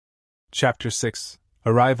Chapter 6: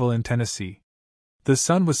 Arrival in Tennessee. The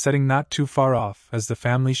sun was setting not too far off as the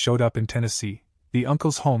family showed up in Tennessee, the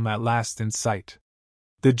uncle's home at last in sight.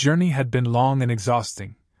 The journey had been long and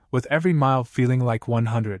exhausting, with every mile feeling like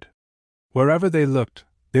 100. Wherever they looked,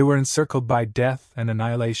 they were encircled by death and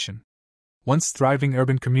annihilation. Once thriving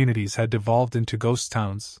urban communities had devolved into ghost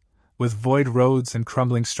towns, with void roads and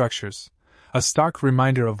crumbling structures, a stark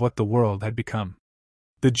reminder of what the world had become.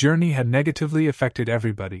 The journey had negatively affected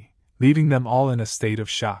everybody, leaving them all in a state of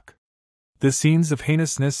shock. The scenes of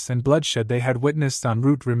heinousness and bloodshed they had witnessed en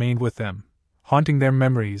route remained with them, haunting their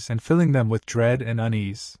memories and filling them with dread and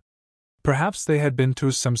unease. Perhaps they had been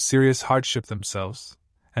through some serious hardship themselves,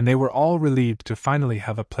 and they were all relieved to finally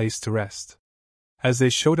have a place to rest. As they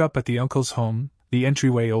showed up at the uncle's home, the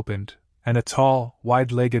entryway opened, and a tall,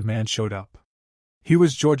 wide-legged man showed up. He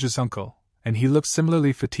was George's uncle, and he looked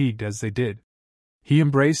similarly fatigued as they did. He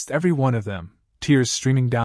embraced every one of them, tears streaming down